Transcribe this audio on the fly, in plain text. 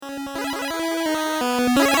All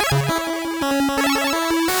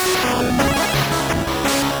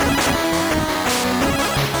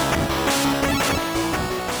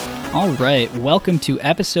right, welcome to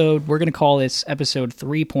we're going to call this episode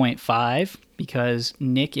 3.5 because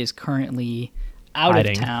Nick is currently out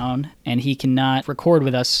of town and he cannot record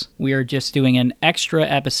with us. We are just doing an extra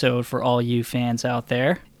episode for all you fans out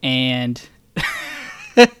there. And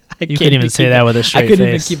you can't even say that with a straight face. I couldn't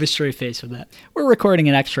even keep a straight face with that. We're recording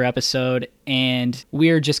an extra episode, and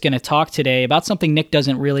we're just going to talk today about something Nick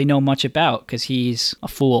doesn't really know much about because he's a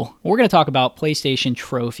fool. We're going to talk about PlayStation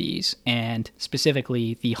trophies, and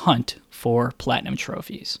specifically the hunt for platinum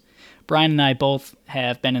trophies. Brian and I both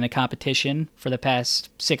have been in a competition for the past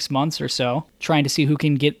 6 months or so, trying to see who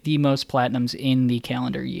can get the most platinums in the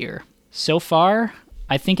calendar year. So far,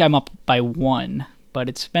 I think I'm up by 1. But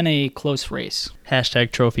it's been a close race.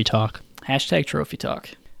 Hashtag trophy talk. Hashtag trophy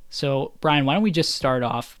talk. So, Brian, why don't we just start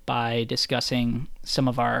off by discussing some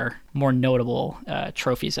of our more notable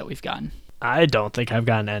trophies that we've gotten? I don't think I've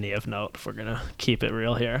gotten any of note, if we're going to keep it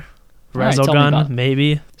real here. Right, Resogun,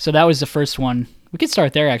 maybe. So that was the first one. We could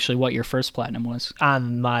start there, actually, what your first platinum was.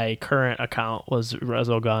 On my current account was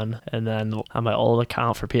Resogun, and then on my old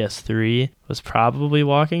account for PS3 was probably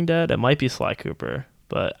Walking Dead. It might be Sly Cooper.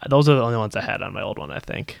 But those are the only ones I had on my old one, I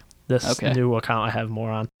think. This new account I have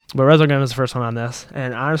more on. But Resogun was the first one on this.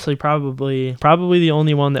 And honestly, probably the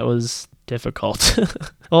only one that was difficult.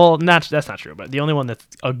 Well, that's not true, but the only one that's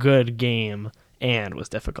a good game and was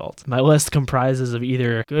difficult. My list comprises of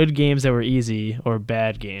either good games that were easy or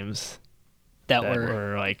bad games that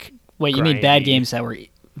were like Wait, grindy. You mean bad games that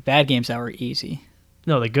were easy?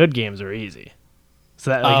 No, the good games were easy. So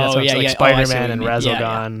that like Spider-Man and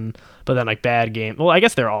Resogun. Yeah. But then like bad game, well, I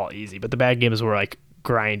guess they're all easy, but the bad games were like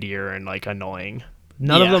grindier and like annoying.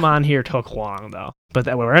 None of them on here took long though. But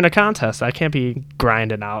that we're in a contest, I can't be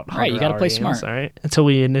grinding out. Right, you got to play smart. All right, until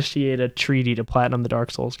we initiate a treaty to platinum the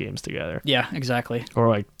Dark Souls games together. Yeah, exactly. Or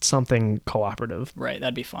like something cooperative. Right,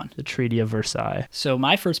 that'd be fun. The Treaty of Versailles. So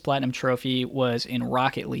my first platinum trophy was in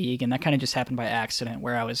Rocket League, and that kind of just happened by accident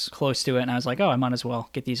where I was close to it, and I was like, oh, I might as well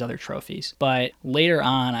get these other trophies. But later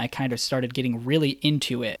on, I kind of started getting really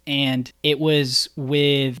into it, and it was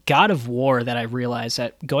with God of War that I realized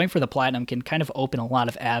that going for the platinum can kind of open a lot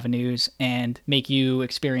of avenues and make you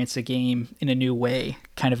experience the game in a new way,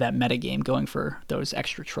 kind of that meta game going for those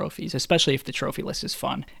extra trophies, especially if the trophy list is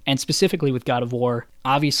fun. And specifically with God of War,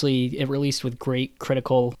 obviously it released with great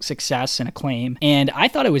critical success and acclaim, and I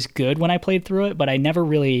thought it was good when I played through it, but I never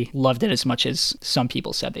really loved it as much as some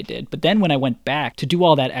people said they did. But then when I went back to do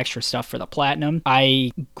all that extra stuff for the platinum,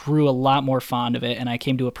 I grew a lot more fond of it, and I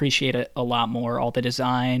came to appreciate it a lot more. All the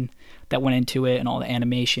design that went into it and all the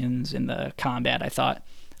animations and the combat, I thought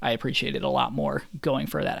I appreciated a lot more going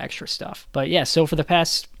for that extra stuff. But yeah, so for the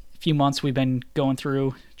past few months, we've been going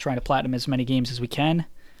through trying to platinum as many games as we can.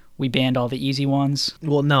 We banned all the easy ones.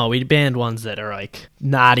 Well, no, we banned ones that are like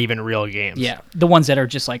not even real games. Yeah, the ones that are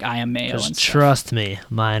just like I Am Mayo and stuff. Trust me,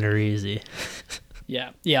 mine are easy. Yeah,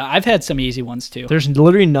 I've had some easy ones too. There's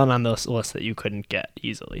literally none on this list that you couldn't get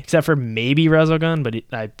easily, except for maybe Resogun, but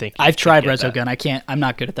I think I've tried Resogun. I'm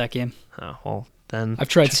not good at that game. Oh, well, then I've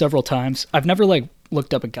tried several times. I've never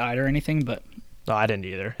looked up a guide or anything, but no, I didn't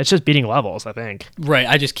either. It's just beating levels, I think. Right,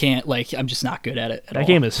 I just can't, I'm just not good at it at all. That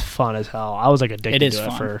game is fun as hell. I was addicted to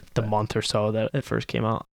it for the but month or so that it first came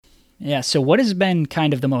out. Yeah, so what has been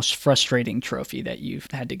kind of the most frustrating trophy that you've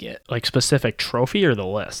had to get? Like specific trophy or the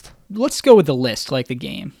list? Let's go with the list, like the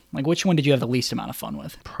game. Like which one did you have the least amount of fun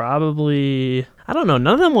with? Probably, I don't know,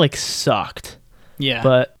 none of them sucked. Yeah.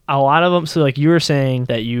 But a lot of them, so you were saying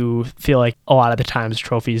that you feel like a lot of the times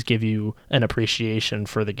trophies give you an appreciation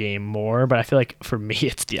for the game more, but I feel like for me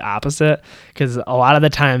it's the opposite, because a lot of the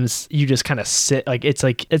times you just kind of sit, it's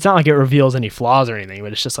not like it reveals any flaws or anything,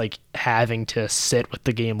 but it's just having to sit with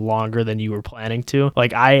the game longer than you were planning to.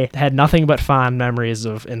 I had nothing but fond memories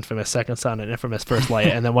of Infamous Second Son and Infamous First Light,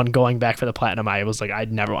 and then when going back for the platinum, I was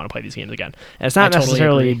I'd never want to play these games again. And it's not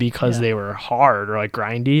necessarily because they were hard or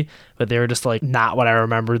grindy, but they were just not what I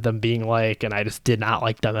remembered them being and I just did not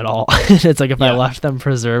like them at all. It's if I left them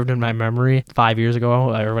preserved in my memory 5 years ago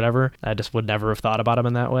or whatever, I just would never have thought about them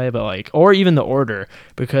in that way. But or even the Order,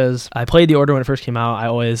 because I played the Order when it first came out. I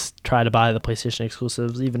always try to buy the PlayStation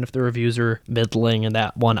exclusives, even if the reviews are middling, and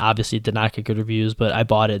that one obviously did not get good reviews, but I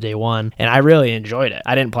bought it day one and I really enjoyed it.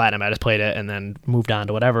 I didn't platinum, I just played it and then moved on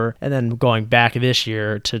to whatever. And then going back this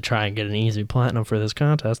year to try and get an easy platinum for this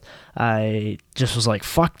contest, I just was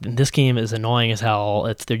fuck, this game is annoying as hell.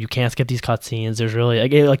 It's there, you can't skip these cutscenes. There's really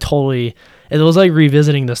totally, it was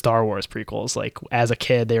revisiting the Star Wars prequels. As a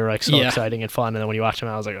kid, they were so exciting and fun, and then when you watch them,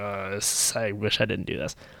 I was I wish I didn't do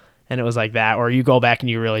this. and it was like that, or you go back and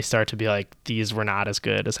you really start to be like, these were not as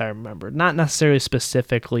good as I remembered. Not necessarily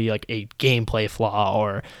specifically like a gameplay flaw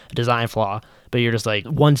or a design flaw, but you're just like,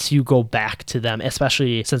 once you go back to them,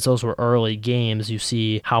 especially since those were early games, you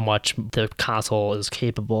see how much the console is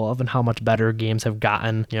capable of and how much better games have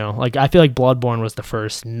gotten. You know, like I feel like Bloodborne was the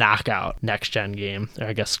first knockout next gen game, or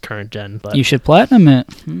I guess current gen. But You should platinum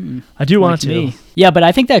it. I do want Like to. me. Yeah, but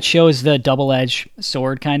I think that shows the double-edged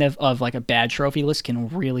sword kind of like a bad trophy list can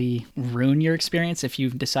really ruin your experience if you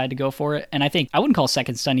decide to go for it. And I think I wouldn't call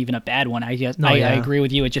Second Son even a bad one. I agree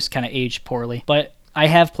with you. It just kind of aged poorly. But I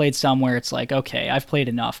have played some where it's like, okay, I've played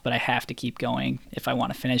enough, but I have to keep going if I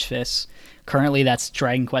want to finish this. Currently, that's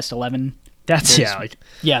Dragon Quest XI. That's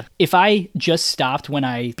Yeah. If I just stopped when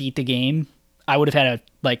I beat the game, I would have had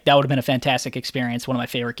that would have been a fantastic experience. One of my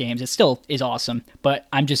favorite games. It still is awesome, but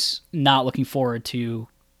I'm just not looking forward to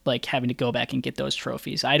like having to go back and get those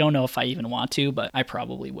trophies. I don't know if I even want to, but I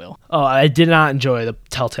probably will. Oh, I did not enjoy the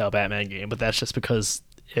Telltale Batman game, but that's just because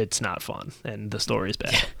it's not fun and the story's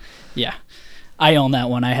bad. Yeah. I own that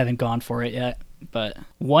one. I haven't gone for it yet. But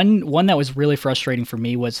one that was really frustrating for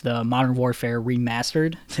me was the Modern Warfare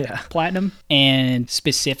Remastered Platinum. And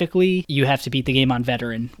specifically, you have to beat the game on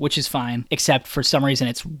Veteran, which is fine. Except for some reason,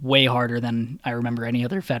 it's way harder than I remember any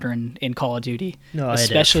other Veteran in Call of Duty. No,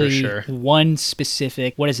 especially it is, for sure. one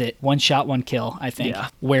specific, what is it? One shot, one kill, I think. Yeah.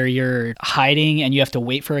 Where you're hiding and you have to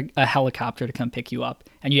wait for a helicopter to come pick you up.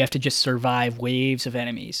 And you have to just survive waves of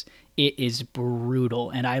enemies. It is brutal.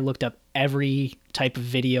 And I looked up every type of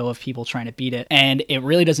video of people trying to beat it. And it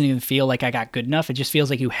really doesn't even feel like I got good enough. It just feels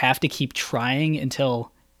like you have to keep trying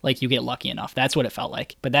until like you get lucky enough. That's what it felt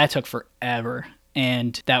like. But that took forever.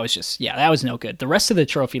 And that was just, that was no good. The rest of the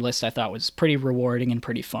trophy list I thought was pretty rewarding and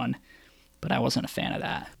pretty fun. But I wasn't a fan of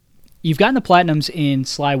that. You've gotten the platinums in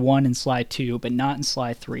Sly 1 and Sly 2, but not in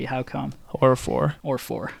Sly 3. How come? Or 4. Or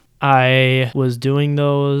 4. I was doing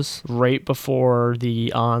those right before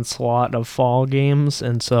the onslaught of fall games,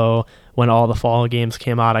 and so when all the fall games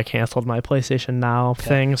came out, I canceled my PlayStation Now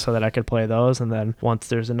thing so that I could play those, and then once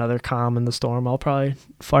there's another calm in the storm, I'll probably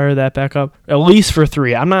fire that back up, at least for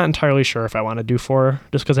 3. I'm not entirely sure if I want to do 4,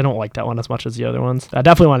 just because I don't like that one as much as the other ones. I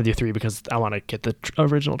definitely want to do 3 because I want to get the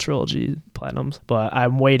original trilogy platinums, but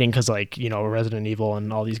I'm waiting because, like, you know, Resident Evil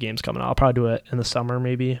and all these games coming out. I'll probably do it in the summer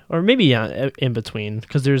maybe, or maybe in between,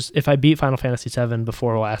 because if I beat Final Fantasy VII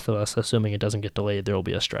before Last of Us, assuming it doesn't get delayed, there will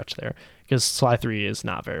be a stretch there, because Sly 3 is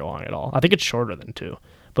not very long at all. I think it's shorter than 2,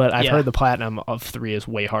 but I've heard the platinum of 3 is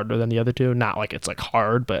way harder than the other 2. Not like it's like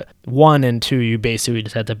hard, but 1 and 2, you basically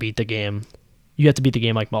just have to beat the game. You have to beat the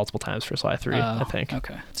game like multiple times for Sly 3, I think.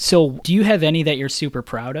 Okay. So do you have any that you're super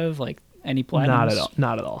proud of? Like any platinums?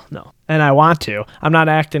 Not at all. No. And I want to. I'm not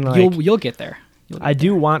acting like you'll get there. I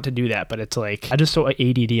do want to do that, but it's like I just so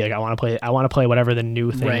ADD. Like I want to play whatever the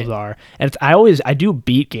new things are, and I do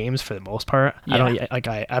beat games for the most part. Yeah. I don't like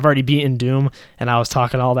I've already beaten Doom, and I was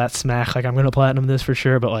talking all that smack like I'm gonna platinum this for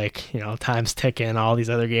sure. But like, you know, time's ticking. All these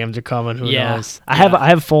other games are coming. Who knows? I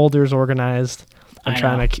have folders organized. I'm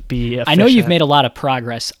trying to be efficient. I know you've made a lot of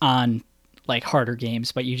progress on like harder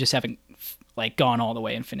games, but you just haven't like gone all the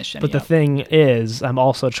way and finished any. But the thing is, I'm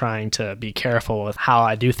also trying to be careful with how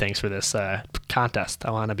I do things for this contest.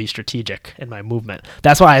 I want to be strategic in my movement.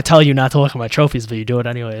 That's why I tell you not to look at my trophies, but you do it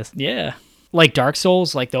anyways. Yeah. Like Dark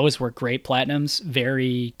Souls, like those were great platinums,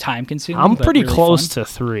 very time consuming. I'm pretty really close fun.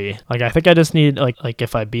 to 3. Like I think I just need like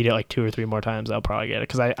if I beat it like 2 or 3 more times, I'll probably get it,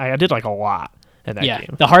 because I did like a lot in that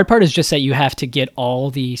game. The hard part is just that you have to get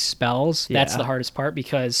all the spells. Yeah. That's the hardest part,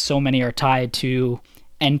 because so many are tied to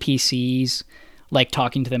NPCs, like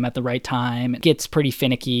talking to them at the right time. It gets pretty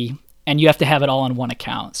finicky, and you have to have it all on one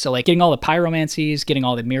account. So like getting all the pyromancies, getting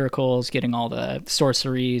all the miracles, getting all the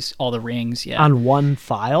sorceries, all the rings. Yeah. On one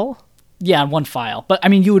file? Yeah, on one file. But I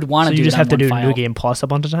mean, you would want to do it on one file. So you just have to do New Game Plus a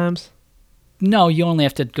bunch of times? No, you only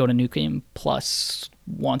have to go to New Game Plus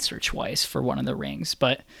once or twice for one of the rings.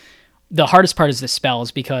 But the hardest part is the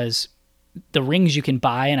spells, because the rings you can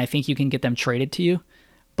buy, and I think you can get them traded to you.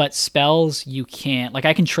 But spells, you can't. Like,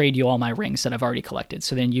 I can trade you all my rings that I've already collected,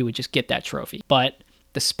 so then you would just get that trophy. But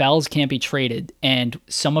the spells can't be traded, and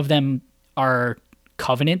some of them are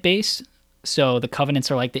covenant-based. So the covenants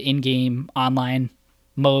are like the in-game online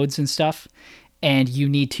modes and stuff, and you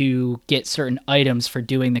need to get certain items for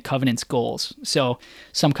doing the covenant's goals. So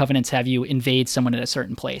some covenants have you invade someone at a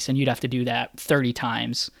certain place, and you'd have to do that 30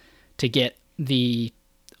 times to get the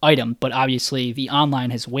item. But obviously the online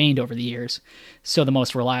has waned over the years, so the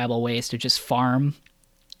most reliable way is to just farm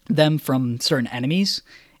them from certain enemies,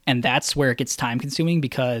 and that's where it gets time consuming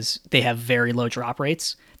because they have very low drop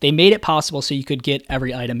rates. They made it possible so you could get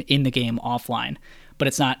every item in the game offline, but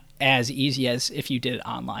it's not as easy as if you did it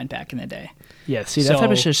online back in the day. Yeah, see, that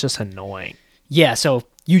type of shit's just annoying. Yeah, so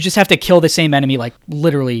you just have to kill the same enemy like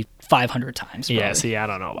literally 500 times. Probably. Yeah, see, I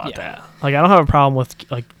don't know about that. Like, I don't have a problem with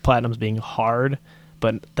like platinums being hard,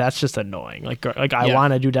 but that's just annoying. Like I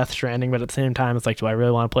want to do Death Stranding, but at the same time, it's like, do I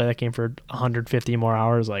really want to play that game for 150 more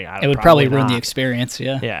hours? Like, it would probably ruin the experience.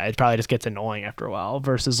 Yeah. Yeah, it probably just gets annoying after a while.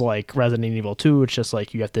 Versus like Resident Evil 2, it's just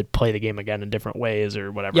like you have to play the game again in different ways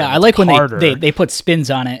or whatever. Yeah, I like when they put spins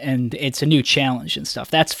on it and it's a new challenge and stuff.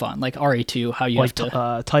 That's fun. Like RE2, how you like have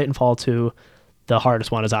to Titanfall 2. The hardest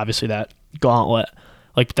one is obviously that gauntlet.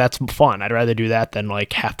 Like, that's fun. I'd rather do that than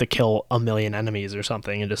like have to kill a million enemies or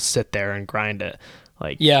something and just sit there and grind it.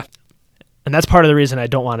 Like, yeah. And that's part of the reason I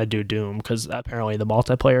don't want to do Doom, because apparently the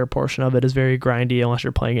multiplayer portion of it is very grindy unless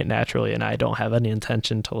you're playing it naturally, and I don't have any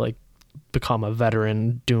intention to like become a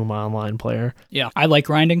veteran Doom online player. Yeah, I like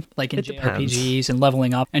grinding, like in JRPGs and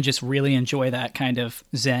leveling up, and just really enjoy that kind of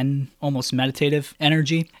zen, almost meditative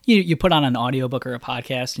energy. You put on an audiobook or a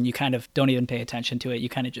podcast and you kind of don't even pay attention to it. You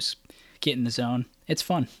kind of just get in the zone. It's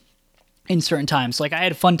fun. In certain times. Like, I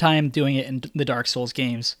had a fun time doing it in the Dark Souls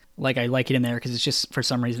games. Like, I like it in there because it's just, for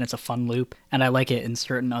some reason, it's a fun loop. And I like it in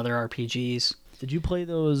certain other RPGs. Did you play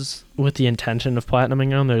those with the intention of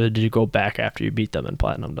platinuming them, or did you go back after you beat them and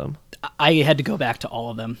platinumed them? I had to go back to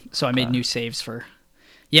all of them. So I made new saves for...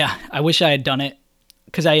 Yeah, I wish I had done it.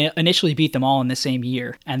 Because I initially beat them all in the same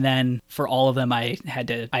year. And then for all of them, I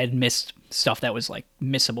had missed stuff that was like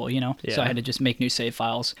missable, you know? Yeah. So I had to just make new save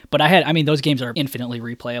files. But those games are infinitely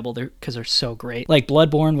replayable because they're so great. Like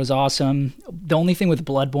Bloodborne was awesome. The only thing with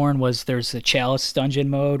Bloodborne was there's the Chalice dungeon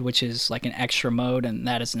mode, which is like an extra mode, and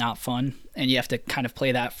that is not fun. And you have to kind of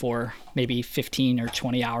play that for maybe 15 or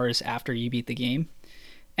 20 hours after you beat the game.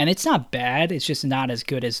 And it's not bad, it's just not as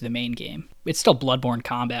good as the main game. It's still Bloodborne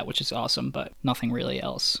combat, which is awesome, but nothing really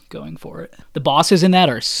else going for it. The bosses in that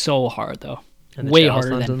are so hard, though. And way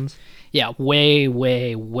harder than... Yeah, way,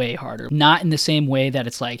 way, way harder. Not in the same way that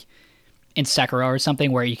it's like in Sekiro or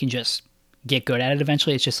something where you can just get good at it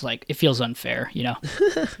eventually. It's just like, it feels unfair, you know?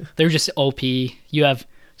 They're just OP. You have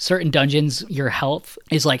certain dungeons, your health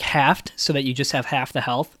is like halved so that you just have half the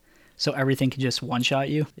health. So everything can just one-shot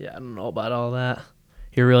you. Yeah, I don't know about all that.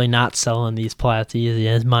 You're really not selling these plats easy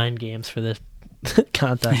as mind games for this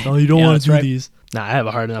contest. Oh, you don't want to do these. Nah, I have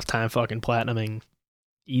a hard enough time fucking platinuming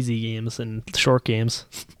easy games and short games.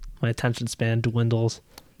 My attention span dwindles.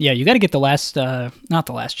 Yeah, you got to get the last, not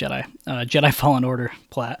the Last Jedi, Jedi Fallen Order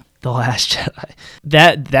plat. The Last Jedi.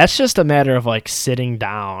 That's just a matter of like sitting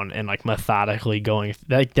down and like methodically going.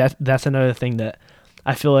 Like that's another thing that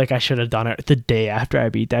I feel like I should have done it the day after I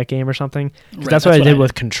beat that game or something. Right, that's what I did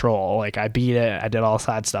with Control. Like, I beat it, I did all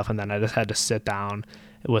side stuff, and then I just had to sit down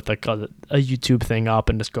with like a YouTube thing up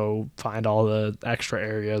and just go find all the extra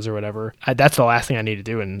areas or whatever. That's the last thing I need to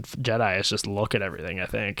do in Jedi is just look at everything, I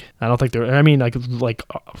think. I don't think like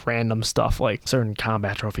random stuff like certain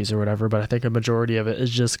combat trophies or whatever, but I think a majority of it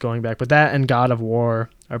is just going back. But that and God of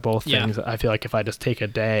War are both things that I feel like if I just take a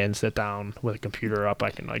day and sit down with a computer up,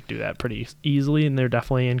 I can like do that pretty easily, and they're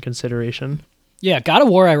definitely in consideration. Yeah, God of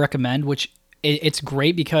War I recommend, which it's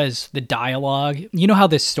great because the dialogue, you know how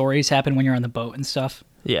the stories happen when you're on the boat and stuff?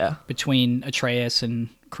 Yeah. Between Atreus and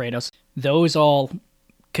Kratos. Those all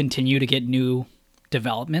continue to get new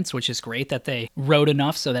developments, which is great that they wrote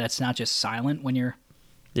enough so that it's not just silent when you're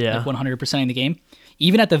like 100% in the game.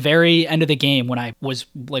 Even at the very end of the game, when I was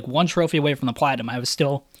like one trophy away from the platinum, I was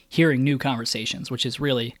still hearing new conversations, which is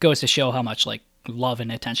really goes to show how much like love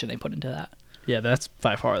and attention they put into that. Yeah, that's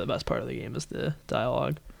by far the best part of the game is the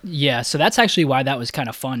dialogue. Yeah, so that's actually why that was kind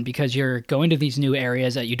of fun, because you're going to these new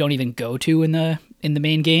areas that you don't even go to in the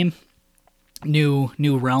main game, new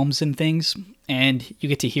realms and things, and you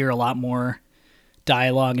get to hear a lot more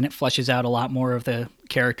dialogue, and it fleshes out a lot more of the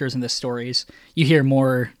characters and the stories. You hear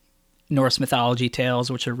more Norse mythology tales,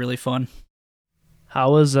 which are really fun.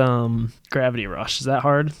 How was Gravity Rush? Is that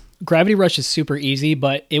hard? Gravity Rush is super easy,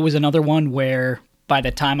 but it was another one where by the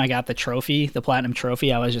time I got the trophy, the platinum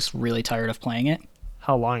trophy, I was just really tired of playing it.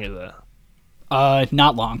 How long is it?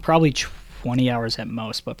 Not long. Probably 20 hours at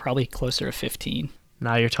most, but probably closer to 15.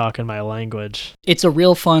 Now you're talking my language. It's a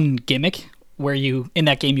real fun gimmick where in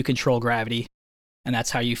that game you control gravity, and that's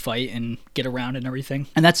how you fight and get around and everything.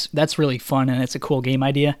 And that's really fun, and it's a cool game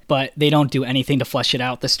idea, but they don't do anything to flesh it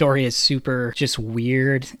out. The story is super just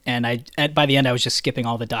weird, and by the end I was just skipping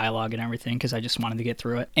all the dialogue and everything because I just wanted to get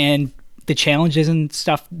through it. And the challenges and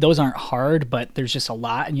stuff, those aren't hard, but there's just a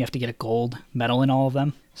lot, and you have to get a gold medal in all of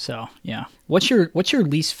them. So, yeah. What's your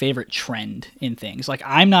least favorite trend in things? Like,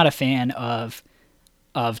 I'm not a fan of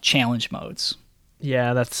challenge modes.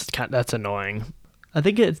 Yeah, that's annoying. I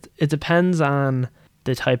think it depends on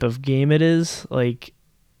the type of game it is. Like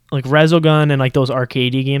Resogun and like those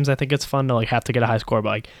arcadey games, I think it's fun to like have to get a high score. But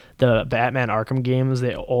like the Batman Arkham games,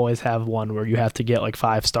 they always have one where you have to get like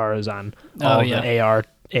 5 stars on all the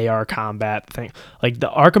AR combat thing. Like the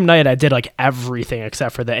Arkham Knight, I did like everything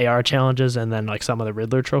except for the AR challenges and then like some of the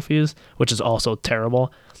Riddler trophies, which is also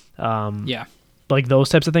terrible. Like those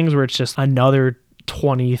types of things where it's just another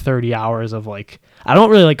 20-30 hours of like, I don't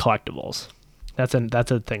really like collectibles. That's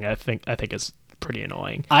a thing I think is pretty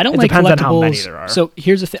annoying. I don't like collectibles. Depends on how many there are. So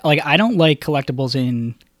here's the thing: like, I don't like collectibles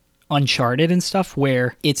in Uncharted and stuff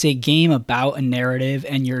where it's a game about a narrative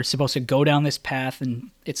and you're supposed to go down this path and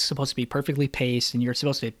it's supposed to be perfectly paced and you're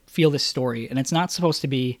supposed to feel this story, and it's not supposed to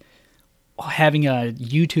be having a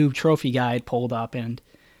YouTube trophy guide pulled up and,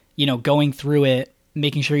 you know, going through it,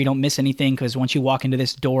 making sure you don't miss anything, because once you walk into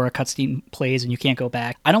this door, a cutscene plays and you can't go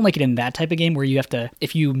back. I don't like it in that type of game where you have to,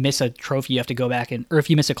 if you miss a trophy, you have to go back and, or if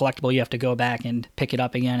you miss a collectible, you have to go back and pick it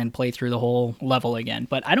up again and play through the whole level again.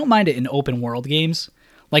 But I don't mind it in open world games.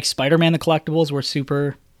 Like Spider-Man, the collectibles were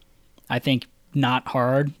super, I think, not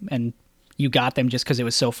hard, and you got them just because it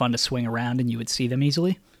was so fun to swing around and you would see them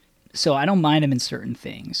easily. So I don't mind them in certain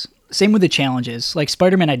things. Same with the challenges. Like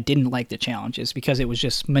Spider-Man, I didn't like the challenges because it was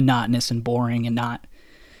just monotonous and boring and not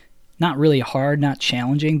really hard, not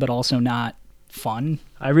challenging, but also not fun.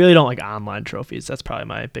 I really don't like online trophies. That's probably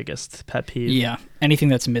my biggest pet peeve. Yeah, anything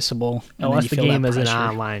that's missable. Unless the game is an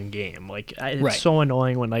online game. Like it's so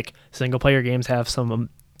annoying when like single player games have some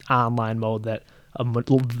online mode that a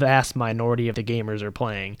vast minority of the gamers are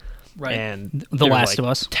playing. Right. And The Last of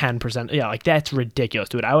Us. 10%. Yeah, like that's ridiculous,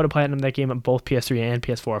 dude. I would have platinumed that game on both PS3 and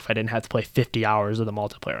PS4 if I didn't have to play 50 hours of the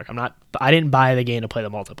multiplayer. Like I didn't buy the game to play the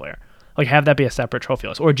multiplayer. Like have that be a separate trophy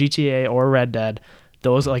list. Or GTA or Red Dead.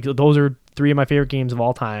 Those are 3 of my favorite games of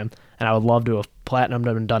all time, and I would love to have platinumed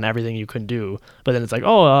them and done everything you could do. But then it's like,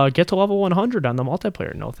 get to level 100 on the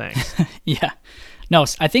multiplayer. No thanks. Yeah. No,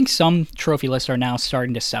 I think some trophy lists are now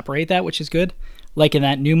starting to separate that, which is good. Like in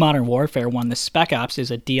that new Modern Warfare one, the Spec Ops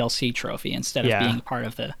is a DLC trophy instead of being part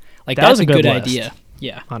of the... Like, that was a good idea.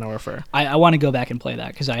 Yeah. Modern Warfare. I want to go back and play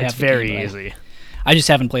that because it's very easy. I just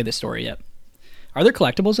haven't played the story yet. Are there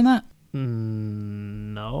collectibles in that?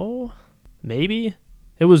 No. Maybe.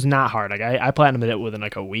 It was not hard. Like I platinumed it within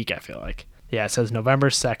like a week, I feel like. Yeah, it says November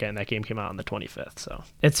 2nd. That game came out on the 25th, so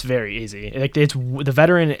it's very easy. Like the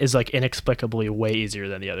Veteran is like inexplicably way easier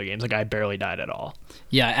than the other games. Like I barely died at all.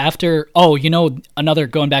 Yeah, another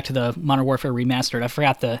going back to the Modern Warfare Remastered. I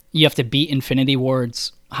forgot you have to beat Infinity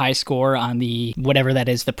Ward's high score on the whatever that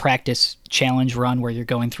is, the practice challenge run where you're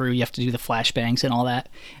going through. You have to do the flashbangs and all that.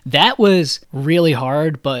 That was really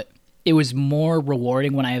hard, but it was more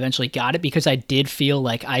rewarding when I eventually got it because I did feel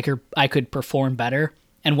like I could perform better.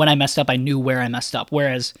 And when I messed up, I knew where I messed up.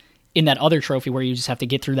 Whereas in that other trophy where you just have to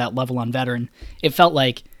get through that level on Veteran, it felt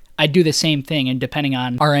like I'd do the same thing, and depending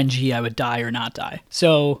on RNG, I would die or not die.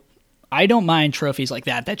 So I don't mind trophies like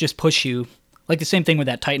that just push you. Like the same thing with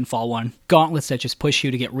that Titanfall one. Gauntlets that just push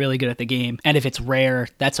you to get really good at the game. And if it's rare,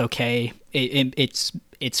 that's okay.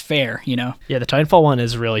 It's fair, you know? Yeah, the Titanfall one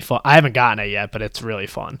is really fun. I haven't gotten it yet, but it's really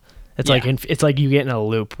fun. It's like you get in a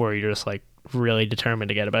loop where you're just like really determined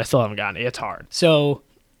to get it, but I still haven't gotten it. It's hard. So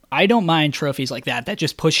I don't mind trophies like that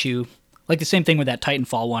just push you. Like the same thing with that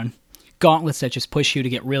Titanfall one. Gauntlets that just push you to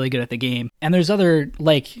get really good at the game. And there's other,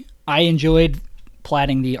 like, I enjoyed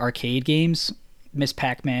platting the arcade games, Miss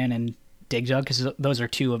Pac-Man and Dig Dug, because those are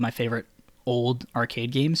 2 of my favorite old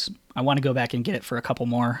arcade games. I want to go back and get it for a couple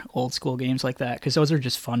more old school games like that, because those are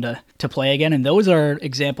just fun to play again. And those are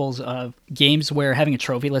examples of games where having a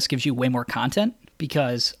trophy list gives you way more content,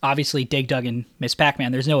 because obviously Dig Dug and Miss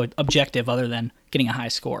Pac-Man, there's no objective other than getting a high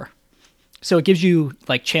score. So it gives you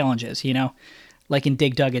like challenges, you know? Like in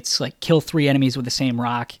Dig Dug, it's like kill 3 enemies with the same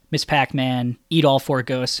rock. Miss Pac-Man, eat all 4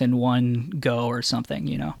 ghosts in one go or something,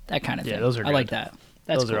 you know? That kind of thing. Yeah, those are good. I like that.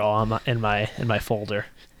 Those cool. Are all in my folder.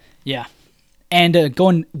 Yeah. And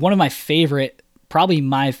one of my favorite, probably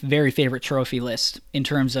my very favorite trophy list in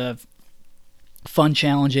terms of fun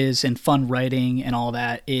challenges and fun writing and all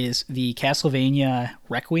that is the Castlevania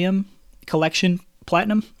Requiem Collection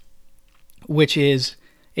Platinum, which is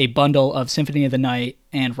a bundle of Symphony of the Night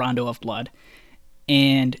and Rondo of Blood.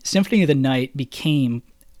 And Symphony of the Night became,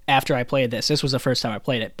 after I played this was the first time I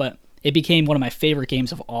played it, but it became one of my favorite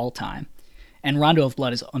games of all time. And Rondo of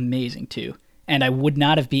Blood is amazing too. And I would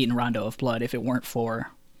not have beaten Rondo of Blood if it weren't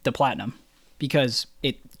for the Platinum, because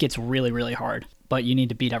it gets really, really hard, but you need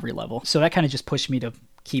to beat every level. So that kind of just pushed me to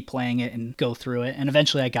keep playing it and go through it. And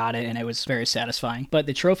eventually I got it, and it was very satisfying. But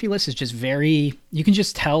the trophy list is just you can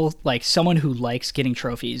just tell, like, someone who likes getting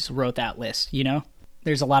trophies wrote that list, you know?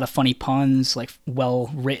 There's a lot of funny puns, like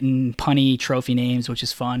well-written, punny trophy names, which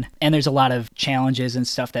is fun. And there's a lot of challenges and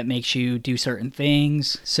stuff that makes you do certain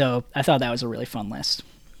things. So I thought that was a really fun list.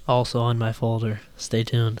 Also on my folder. Stay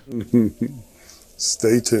tuned.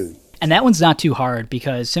 Stay tuned. And that one's not too hard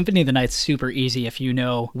because Symphony of the Night's super easy if you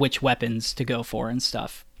know which weapons to go for and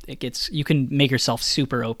stuff. You can make yourself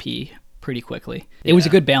super OP pretty quickly. It was a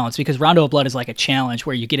good balance because Rondo of Blood is like a challenge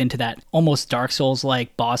where you get into that almost Dark Souls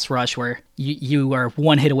like boss rush where you are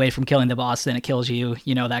one hit away from killing the boss, then it kills you,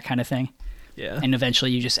 that kind of thing. Yeah. And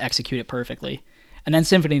eventually you just execute it perfectly. And then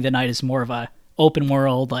Symphony of the Night is more of a open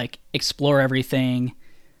world, like explore everything,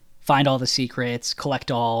 find all the secrets, collect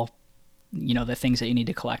all, the things that you need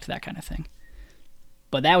to collect, that kind of thing.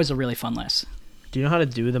 But that was a really fun list. Do you know how to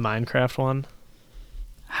do the Minecraft one?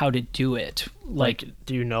 How to do it? Like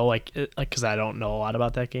do you know, because I don't know a lot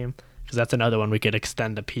about that game. Because that's another one we could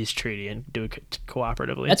extend the peace treaty and do it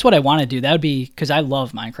cooperatively. That's what I want to do. That would be, because I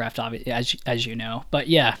love Minecraft, obviously, as you know. But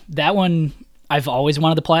yeah, that one, I've always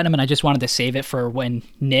wanted the platinum, and I just wanted to save it for when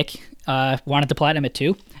Nick wanted the platinum it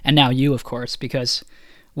too. And now you, of course, because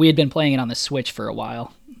we had been playing it on the Switch for a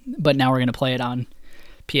while. But now we're going to play it on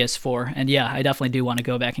PS4. And yeah, I definitely do want to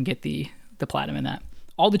go back and get the platinum in that.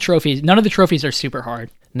 All the trophies, none of the trophies are super hard.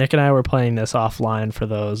 Nick and I were playing this offline for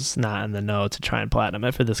those not in the know to try and platinum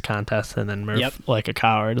it for this contest, and then Murph, like a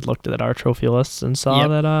coward, looked at our trophy lists and saw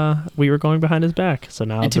that we were going behind his back. So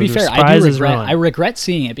now, and to be fair, I regret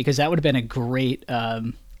seeing it because that would have been a great.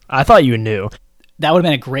 I thought you knew. That would have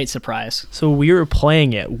been a great surprise. So we were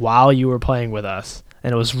playing it while you were playing with us.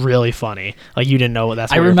 And it was really funny. Like, you didn't know what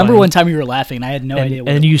that's what I remember one time you were laughing, and I had no idea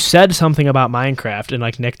what and you said something about Minecraft,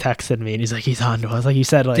 and, Nick texted me, and he's like, he's on to us. Like, you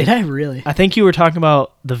said, Did I really? I think you were talking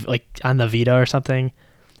about, on the Vita or something.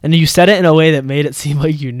 And you said it in a way that made it seem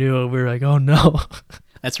like you knew, and we were like, oh, no.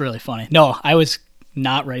 That's really funny. No, I was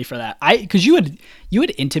not ready for that. Because you had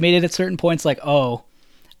intimated at certain points, like, oh,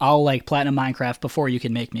 I'll, platinum Minecraft before you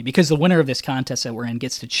can make me. Because the winner of this contest that we're in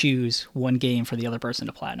gets to choose one game for the other person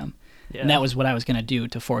to platinum. Yeah. And that was what I was going to do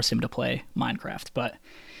to force him to play Minecraft. But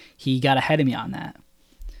he got ahead of me on that.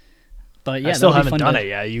 But yeah, I still haven't done it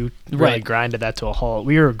yet. You really grinded that to a halt.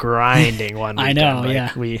 We were grinding one weekend. I know,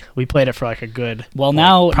 yeah. We played it for a good... Well,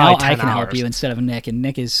 now I can help you instead of Nick. And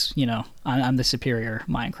Nick is, I'm the superior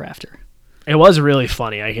Minecrafter. It was really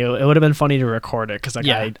funny. It would have been funny to record it because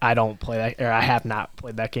I don't play that, or I have not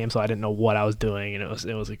played that game, so I didn't know what I was doing,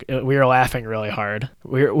 and we were laughing really hard.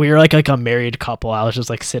 We were like a married couple. I was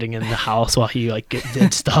just sitting in the house while he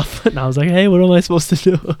did stuff, and I was like, hey, what am I supposed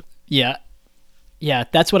to do? Yeah,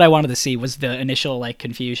 that's what I wanted to see was the initial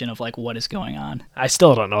confusion of what is going on. I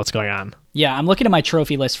still don't know what's going on. Yeah, I'm looking at my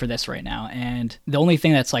trophy list for this right now, and the only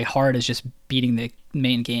thing that's hard is just beating the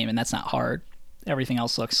main game, and that's not hard. Everything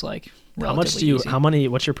else looks relatively easy.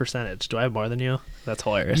 What's your percentage? Do I have more than you? That's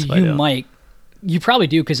hilarious. You might. You probably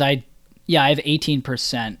do because I have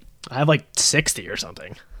 18%. I have 60 or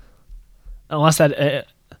something. Unless that,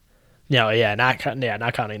 not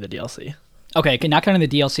counting the DLC. Okay, not counting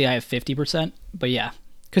the DLC, I have 50%. But yeah,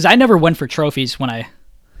 because I never went for trophies when I.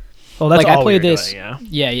 Oh, that's all I played we were this. Doing,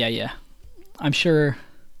 yeah. Yeah. I'm sure.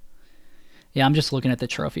 Yeah, I'm just looking at the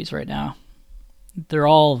trophies right now. They're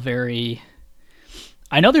all very.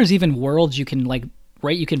 I know there's even worlds you can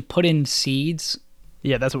you can put in seeds.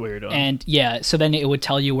 Yeah, that's what we were doing. And so then it would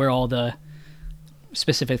tell you where all the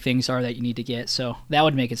specific things are that you need to get. So that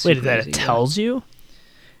would make it super easy. It tells you?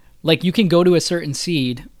 You can go to a certain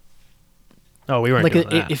seed. Oh, we weren't doing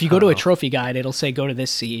that. If you go to a trophy guide, it'll say go to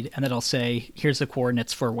this seed, and it'll say here's the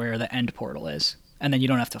coordinates for where the end portal is. And then you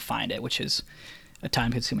don't have to find it, which is a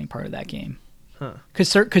time-consuming part of that game. Huh.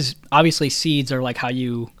 Because obviously seeds are how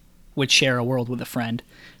you would share a world with a friend.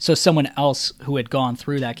 So someone else who had gone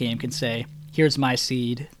through that game can say, here's my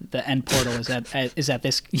seed. The end portal is at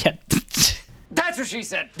this. Yeah. That's what she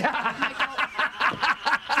said. Michael.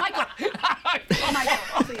 Oh my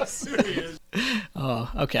God, please. Oh,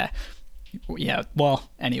 okay. Yeah. Well,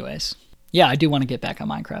 anyways. Yeah, I do want to get back on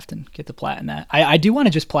Minecraft and get the platinum. I do want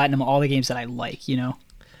to just platinum all the games that I like,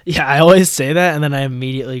 Yeah, I always say that, and then I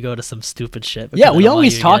immediately go to some stupid shit. Yeah, we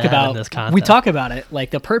always talk about this. We talk about it.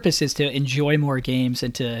 The purpose is to enjoy more games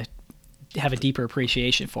and to have a deeper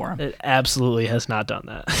appreciation for them. It absolutely has not done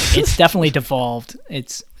that. It's definitely devolved.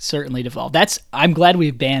 It's certainly devolved. I'm glad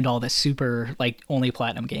we've banned all the super only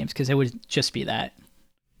platinum games because it would just be that.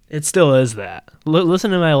 It still is that.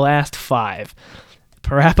 Listen to my last 5: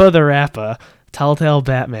 Parappa the Rappa, Telltale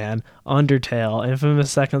Batman, Undertale,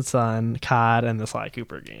 Infamous Second Son, COD, and the Sly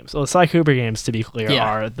Cooper games. So the Sly Cooper games, to be clear,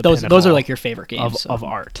 are the those are your favorite games of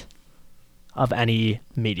art, of any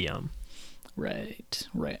medium. Right.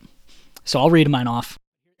 So I'll read mine off.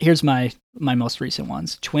 Here's my my most recent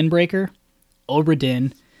ones. Twin Breaker, Obra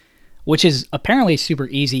Dinn, which is apparently super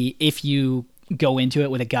easy if you go into it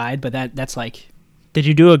with a guide, but that's like... Did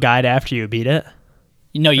you do a guide after you beat it?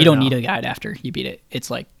 No, you don't need a guide after you beat it. It's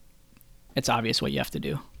like, it's obvious what you have to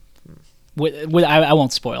do. I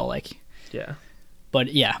won't spoil, like... Yeah.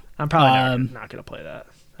 But yeah. I'm probably not going to play that.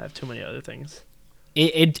 I have too many other things.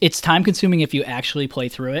 It's time consuming if you actually play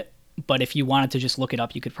through it, but if you wanted to just look it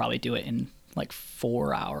up, you could probably do it in like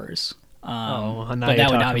 4 hours. Now but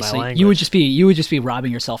that would obviously you would just be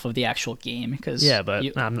robbing yourself of the actual game because come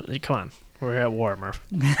on, we're at war, Murph.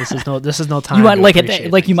 This is no time. You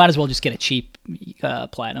might you might as well just get a cheap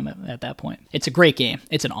platinum at that point. It's a great game.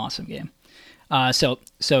 It's an awesome game.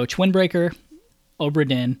 So Twin Breaker, Obra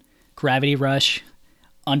Dinn, Gravity Rush,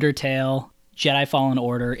 Undertale, Jedi Fallen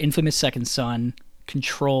Order, Infamous Second Son,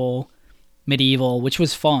 Control, Medieval, which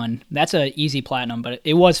was fun. That's a easy platinum, but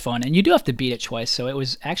it was fun, and you do have to beat it twice, so it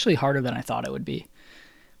was actually harder than I thought it would be.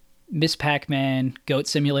 Miss Pac-Man, Goat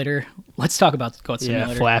Simulator. Let's talk about Goat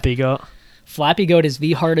Simulator. Yeah, Flappy Goat. Flappy Goat is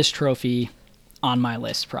the hardest trophy on my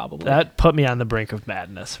list, probably. That put me on the brink of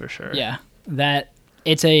madness for sure. Yeah,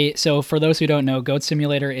 so for those who don't know, Goat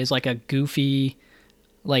Simulator is like a goofy,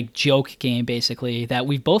 like joke game basically that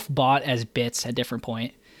we've both bought as bits at different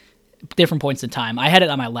points in time. I had it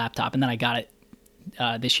on my laptop and then I got it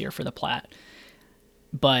this year for the plat.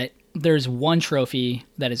 But there's one trophy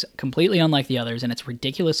that is completely unlike the others, and it's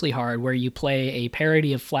ridiculously hard, where you play a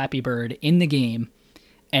parody of Flappy Bird in the game,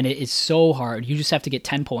 and it is so hard. You just have to get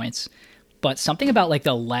 10 points. But something about like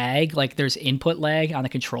the lag, like there's input lag on the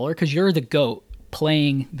controller because you're the goat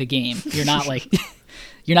playing the game. You're not like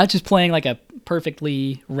you're not just playing like a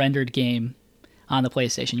perfectly rendered game on the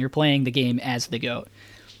PlayStation. You're playing the game as the goat.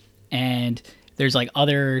 And there's like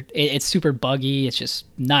it's super buggy. It's just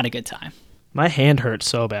not a good time. My hand hurt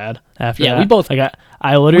so bad after that. Yeah, we both.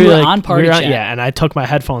 I literally we were on party chat. Yeah, and I took my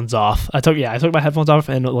headphones off. I took my headphones off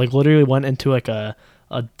and like literally went into like a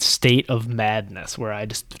state of madness where I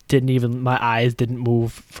just my eyes didn't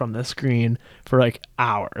move from the screen for like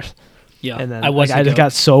hours. Yeah, and then I just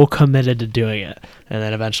got so committed to doing it, and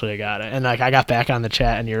then eventually I got it. And like I got back on the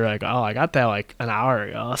chat, and you're like, "Oh, I got that like an hour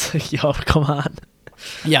ago." I was like, "Yo, come on."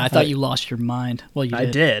 Yeah, I thought you lost your mind. Well, you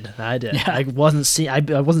did. I did. Yeah. I wasn't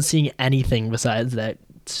seeing anything besides that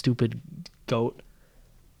stupid goat.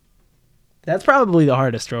 That's probably the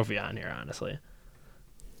hardest trophy on here, honestly.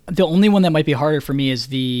 The only one that might be harder for me is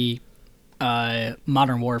the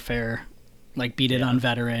Modern Warfare, like beat it on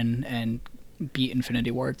veteran and beat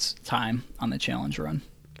Infinity Ward's time on the challenge run.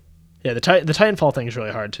 Yeah, the Titanfall thing is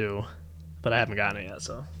really hard too, but I haven't gotten it yet.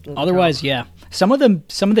 So otherwise, yeah, some of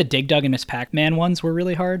the Dig Dug and Miss Pac-Man ones were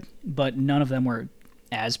really hard, but none of them were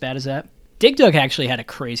as bad as that. Dig Dug actually had a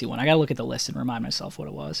crazy one. I gotta look at the list and remind myself what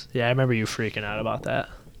it was. Yeah, I remember you freaking out about that.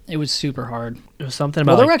 It was super hard. It was something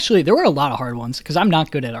about. Well, there were a lot of hard ones because I'm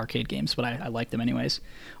not good at arcade games, but I like them anyways.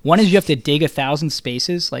 One is you have to dig 1,000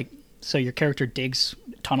 spaces, like so your character digs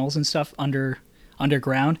tunnels and stuff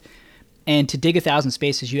underground, and to dig 1,000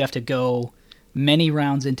 spaces, you have to go many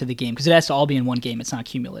rounds into the game because it has to all be in one game. It's not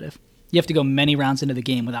cumulative. You have to go many rounds into the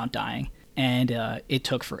game without dying, and it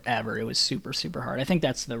took forever. It was super super hard. I think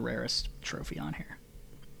that's the rarest trophy on here.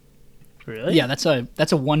 Really? Yeah, that's a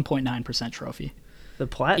 1.9% trophy. The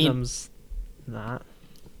platinum's not.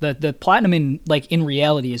 The platinum in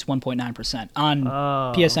reality is 1.9% on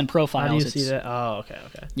PSN profiles. How do you see that? Oh, okay.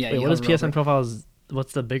 Yeah. Wait, what is PSN profiles?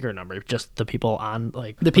 What's the bigger number? Just the people on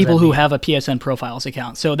like the people who have a PSN profiles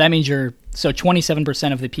account. So that means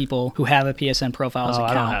 27% of the people who have a PSN profiles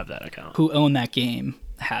account. I don't have that account. Who own that game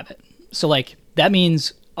have it. So like that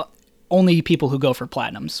means only people who go for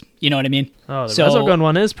platinums. You know what I mean? Oh, the Resogun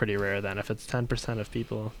one is pretty rare then if it's 10% of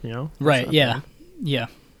people. You know? Right. Yeah. Bad. Yeah.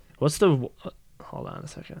 What's the? Hold on a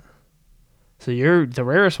second. So the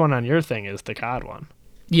rarest one on your thing is the COD one.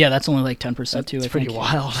 Yeah, that's only like 10% too. It's pretty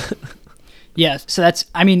wild. Yeah, so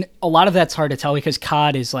a lot of that's hard to tell because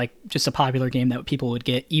COD is like just a popular game that people would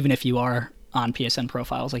get even if you are on PSN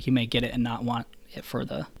profiles. Like you may get it and not want it for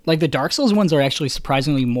the Dark Souls ones are actually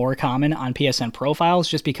surprisingly more common on PSN profiles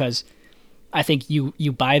just because I think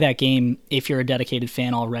you buy that game if you're a dedicated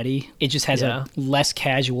fan already. It just has a less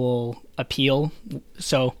casual appeal.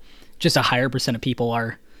 So just a higher percent of people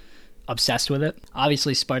are obsessed with it.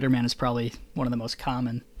 Obviously, Spider-Man is probably one of the most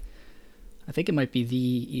common. I think it might be the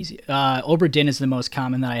easy. Obra Dinn is the most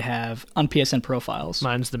common that I have on PSN profiles.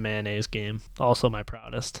 Mine's the mayonnaise game. Also my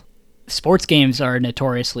proudest. Sports games are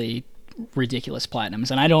notoriously ridiculous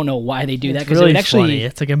platinums, and I don't know why they do that because really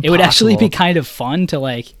it would actually be kind of fun to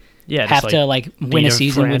have to win a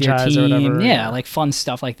season with your team. Yeah, like fun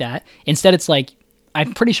stuff like that. Instead, it's like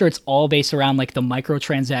I'm pretty sure it's all based around like the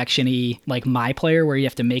microtransaction-y, like My Player, where you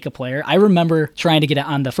have to make a player. I remember trying to get it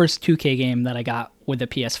on the first 2K game that I got with the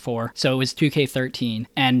PS4. So it was 2K13.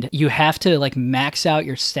 And you have to like max out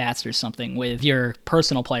your stats or something with your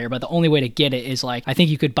personal player. But the only way to get it is like, I think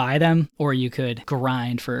you could buy them or you could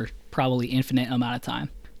grind for probably infinite amount of time.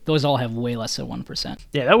 Those all have way less than 1%.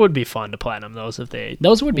 Yeah, that would be fun to platinum those if they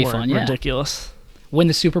Those would be weren't fun, yeah. ridiculous. Win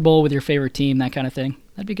the Super Bowl with your favorite team, that kind of thing.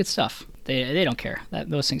 That'd be good stuff. They don't care.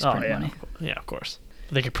 Those things print yeah. money. Yeah, of course.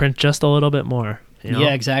 They could print just a little bit more. You know?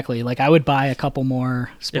 Yeah, exactly. Like I would buy a couple more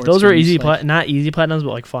sports If those were games, easy, like, not easy platinums,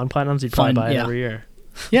 but like fun platinums, you'd probably Fun, buy it yeah. every year.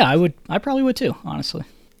 yeah, I probably would too, honestly.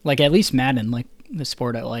 Like at least Madden, like the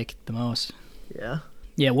sport I like the most. Yeah.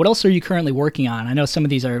 Yeah, what else are you currently working on? I know some of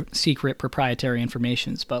these are secret proprietary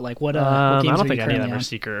informations, but like what I games don't are think you any of currently them are on?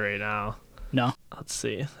 secret right now. No. Let's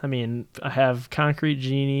see. I mean, I have Concrete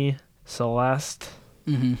Genie, Celeste,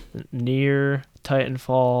 Mm-hmm. Nier,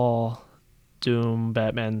 Titanfall, Doom,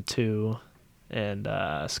 Batman 2, and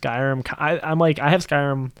Skyrim. I have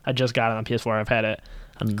Skyrim. I just got it on PS4. I've had it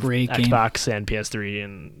on Great game. Xbox and PS3,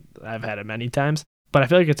 and I've had it many times. But I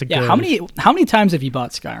feel like it's a Yeah, good... how many times have you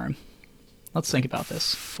bought Skyrim? Let's think about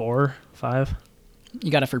this. 4, 5?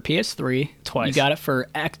 You got it for PS3 Twice. You got it for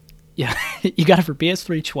yeah, you got it for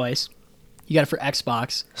PS3 twice. You got it for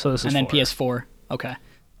Xbox. So this is and then 4. PS4. Okay.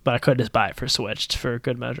 But I could just buy it for Switch for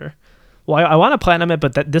good measure. Well, I want to platinum it,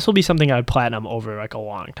 but this will be something I would platinum over like a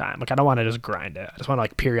long time. Like I don't want to just grind it. I just want to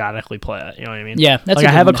like periodically play it. You know what I mean? Yeah, that's like a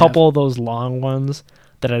I good have a one to have. couple of those long ones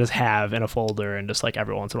that I just have in a folder and just like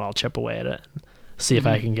every once in a while chip away at it, see if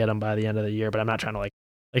I Mm-hmm. can get them by the end of the year. But I'm not trying to like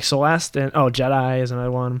Celeste and Jedi is another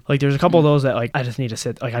one. Like there's a couple of those that like I just need to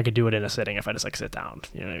sit. Like I could do it in a sitting if I just like sit down.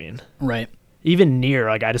 You know what I mean? Right. Even Nier,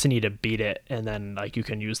 like I just need to beat it, and then like you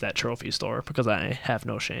can use that trophy store because I have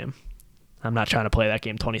no shame. I'm not trying to play that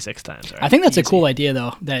game 26 times. Right? I think that's a Easy. cool idea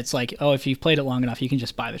though, that it's like, oh, if you've played it long enough, you can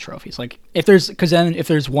just buy the trophies. Like if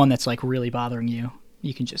there's one that's like really bothering you,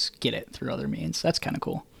 you can just get it through other means. That's kind of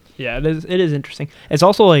cool. Yeah, it is interesting. It's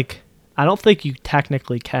also like I don't think you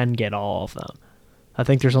technically can get all of them. I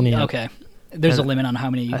think there's only Okay. There's a and limit on how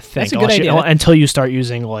many. I think That's a good idea. until you start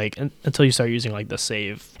using like the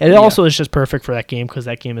save. And it also is just perfect for that game because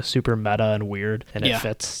that game is super meta and weird, and Yeah. it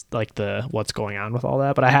fits like the what's going on with all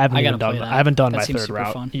that. But I haven't I even gotta done. play that. I haven't done That my seems third super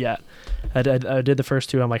route fun. yet. I did the first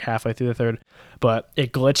two. I'm like halfway through the third, but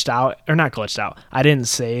it glitched out or not glitched out. I didn't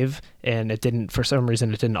save, and it didn't for some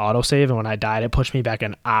reason it didn't auto save, and when I died, it pushed me back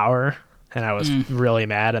an hour. And I was really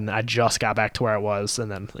mad, and I just got back to where I was, and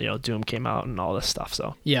then Doom came out and all this stuff.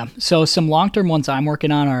 So Yeah. So some long-term ones I'm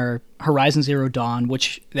working on are Horizon Zero Dawn,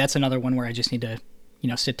 which that's another one where I just need to,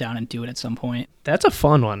 sit down and do it at some point. that's a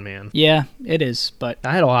fun one, man. Yeah, it is. But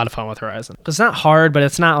I had a lot of fun with Horizon. It's not hard, but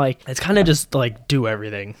it's not like it's kind of just like do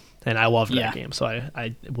everything, and I loved Yeah. that game, so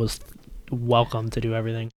I was welcome to do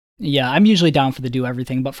everything. yeah, I'm usually down for the do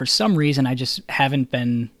everything, but for some reason I just haven't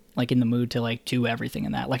been like in the mood to like do everything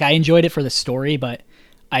in that. Like I enjoyed it for the story, but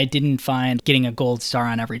I didn't find getting a gold star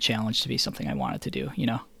on every challenge to be something I wanted to do,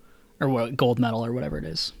 or what, gold medal or whatever it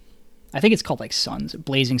is. I think it's called like Suns,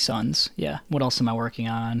 Blazing Suns. Yeah. What else am I working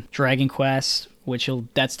on? Dragon Quest,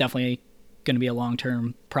 that's definitely going to be a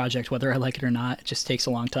long-term project, whether I like it or not. It just takes a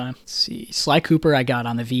long time. Let's see. Sly Cooper I got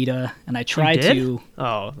on the Vita, and I tried did? to...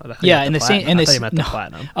 Oh, I thought Yeah, you in the meant same... platinum. I thought you meant the no.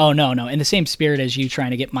 platinum. Oh, no. In the same spirit as you trying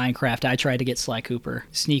to get Minecraft, I tried to get Sly Cooper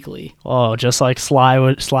sneakily. Oh, just like Sly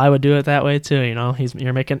would do it that way too.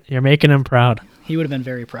 You're making him proud. He would have been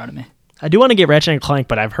very proud of me. I do want to get Ratchet and Clank,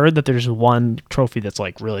 but I've heard that there's one trophy that's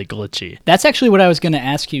like really glitchy. That's actually what I was going to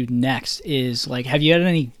ask you next is, like, have you had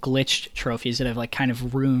any glitched trophies that have, like, kind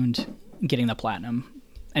of ruined getting the platinum?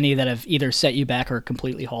 Any that have either set you back or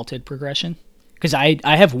completely halted progression? Because I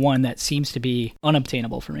have one that seems to be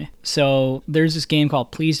unobtainable for me. So there's this game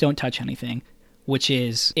called Please Don't Touch Anything, which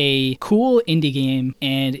is a cool indie game,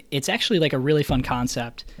 and it's actually like a really fun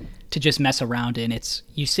concept to just mess around in. It's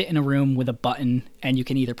you sit in a room with a button, and you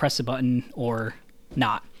can either press the button or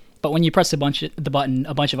not. But when you press the button,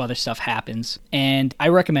 a bunch of other stuff happens. And I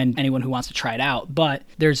recommend anyone who wants to try it out. But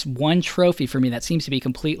there's one trophy for me that seems to be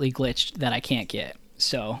completely glitched that I can't get.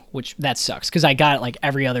 So, that sucks because I got like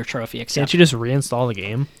every other trophy except. Can't you just reinstall the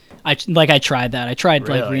game? I tried that. I tried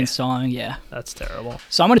like Really? reinstalling. Yeah. That's terrible.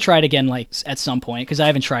 So I'm gonna try it again like at some point because I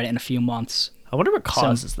haven't tried it in a few months. I wonder what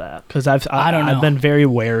causes that. Because I don't know. I've been very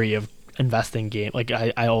wary of investing game. Like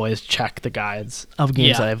I always check the guides of games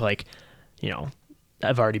Yeah. that I've like,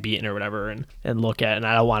 I've already beaten or whatever, and look at, and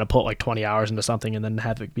I don't want to put like 20 hours into something and then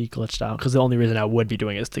have it be glitched out. Because the only reason I would be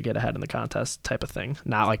doing it is to get ahead in the contest type of thing,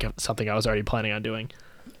 not like something I was already planning on doing.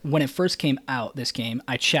 When it first came out, this game,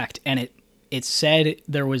 I checked and it said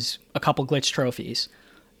there was a couple glitch trophies.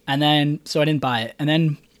 And then, so I didn't buy it. And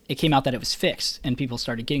then it came out that it was fixed and people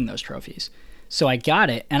started getting those trophies. So I got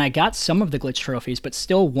it, and I got some of the glitch trophies, but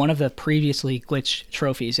still one of the previously glitch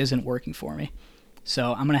trophies isn't working for me.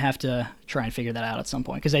 So I'm going to have to try and figure that out at some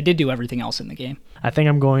point, because I did do everything else in the game. I think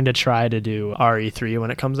I'm going to try to do RE3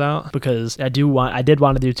 when it comes out, because I did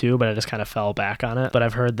want to do 2, but I just kind of fell back on it. But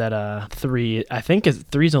I've heard that 3, I think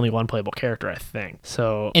 3 is only one playable character, I think.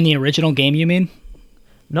 So In the original game, you mean?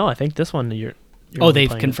 No, I think this one you're oh,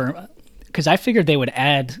 they've confirmed. Because I figured they would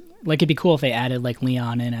add, like, it'd be cool if they added like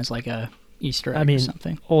Leon in as like a Easter egg or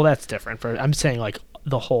something. Well, that's different. I'm saying like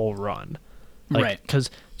the whole run, like, right? Because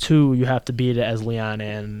 2, you have to beat it as Leon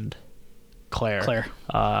and Claire.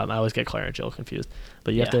 I always get Claire and Jill confused,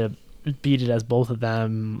 but you have to beat it as both of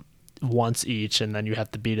them once each, and then you have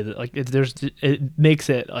to beat it like it makes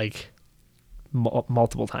it like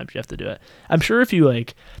multiple times you have to do it. I'm sure if you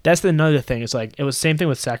like, that's another thing. It's like it was the same thing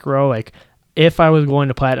with Sekiro. Like, if I was going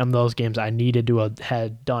to platinum those games, I needed to have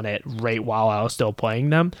had done it right while I was still playing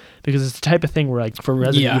them, because it's the type of thing where, like, for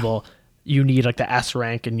Resident Evil, you need like the S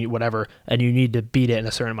rank and whatever, and you need to beat it in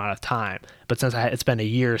a certain amount of time. But since it's been a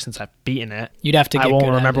year since I've beaten it, you'd have to. I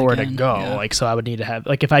won't remember where to go. Yeah. Like, so I would need to have,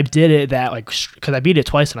 like, if I did it that, like, because I beat it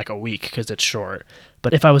twice in like a week because it's short.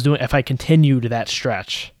 But if I continued that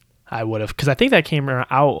stretch, I would have, because I think that came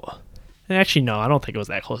out. Actually, no, I don't think it was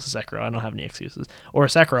that close to Sekiro. I don't have any excuses. Or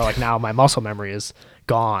Sekiro, like, now my muscle memory is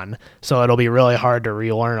gone, so it'll be really hard to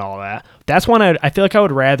relearn all of that. That's one I feel like I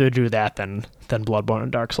would rather do that than Bloodborne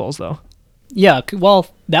and Dark Souls, though. Yeah, well,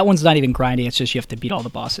 that one's not even grinding. It's just you have to beat all the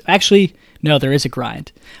bosses. Actually, no, there is a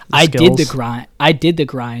grind. I did the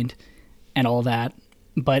grind and all that,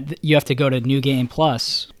 but you have to go to New Game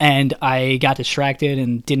Plus, and I got distracted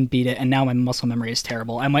and didn't beat it, and now my muscle memory is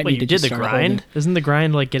terrible. I might need to just start grind? Over. Isn't the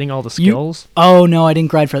grind like getting all the skills? Oh no, I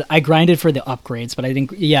didn't grind for I grinded for the upgrades, but I think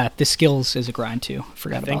the skills is a grind too.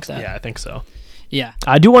 Forgot about that. Yeah, I think so. Yeah,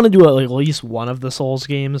 I do want to do like at least one of the Souls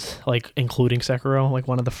games, like including Sekiro, like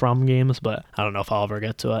one of the From games, but I don't know if I'll ever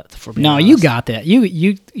get to it. No, honest. You got that.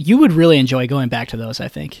 You would really enjoy going back to those, I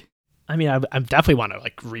think. I mean, I definitely want to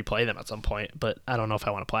like replay them at some point, but I don't know if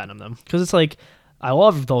I want to platinum them, because it's like I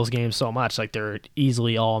love those games so much. Like, they're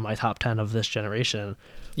easily all in my top 10 of this generation.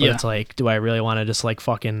 But it's like, do I really want to just like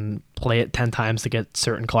fucking play it 10 times to get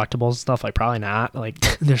certain collectibles and stuff? Like, probably not. Like,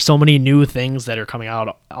 there's so many new things that are coming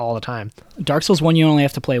out all the time. Dark Souls 1 you only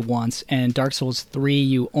have to play once, and Dark Souls 3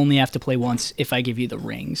 you only have to play once if I give you the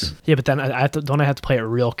rings. Yeah, but then don't I have to play it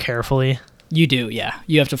real carefully? You do, yeah.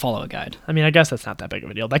 You have to follow a guide. I mean, I guess that's not that big of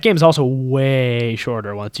a deal. That game's also way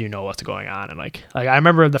shorter once you know what's going on. And like I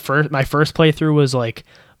remember my first playthrough was like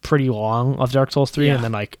pretty long of Dark Souls 3, and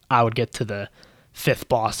then like I would get to the 5th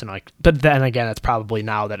boss, and like, but then again, it's probably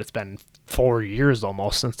now that it's been 4 years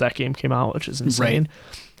almost since that game came out, which is insane.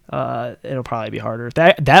 Right. It'll probably be harder.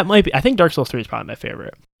 That might be. I think Dark Souls 3 is probably my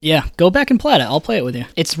favorite. Yeah, go back and play it. I'll play it with you.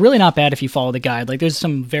 It's really not bad if you follow the guide. Like, there's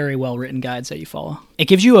some very well-written guides that you follow. It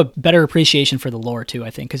gives you a better appreciation for the lore, too, I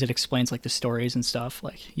think, because it explains, like, the stories and stuff.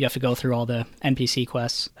 Like, you have to go through all the NPC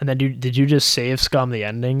quests. And then did you just save scum the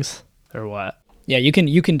endings, or what? Yeah, you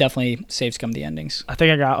can definitely save scum the endings. I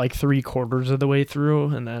think I got, like, 3/4 of the way through,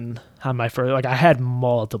 and then on my first... Like, I had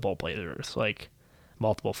multiple playthroughs, like...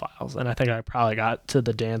 multiple files, and I think I probably got to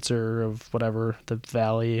the Dancer of whatever, the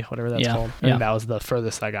Valley, whatever that's called. I think that was the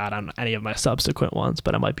furthest I got on any of my subsequent ones,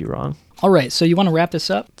 but I might be wrong. All right, so you want to wrap this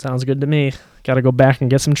up? Sounds good to me. Got to go back and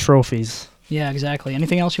get some trophies. Yeah, exactly.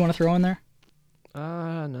 Anything else you want to throw in there?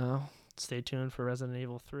 No. Stay tuned for Resident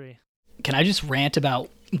Evil 3. Can I just rant about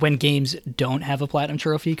when games don't have a platinum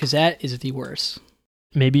trophy? Because that is the worst.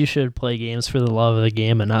 Maybe you should play games for the love of the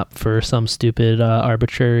game and not for some stupid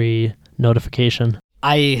arbitrary notification.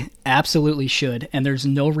 I absolutely should, and there's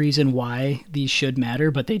no reason why these should matter,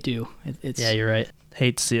 but they do. Yeah, you're right.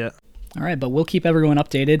 Hate to see it. All right, but we'll keep everyone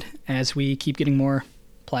updated as we keep getting more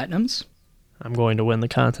platinums. I'm going to win the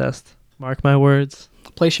contest. Mark my words.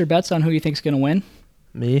 Place your bets on who you think's going to win.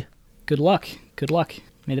 Me. Good luck. Good luck.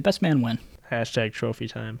 May the best man win. # trophy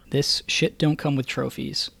time. This shit don't come with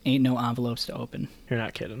trophies. Ain't no envelopes to open. You're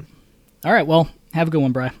not kidding. All right, well, have a good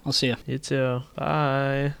one, Bri. I'll see you. You too.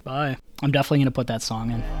 Bye. Bye. I'm definitely going to put that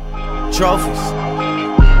song in. Trophies.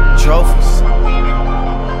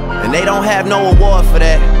 And they don't have no award for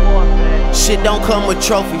that. Shit don't come with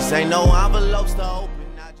trophies. Ain't no envelopes to open.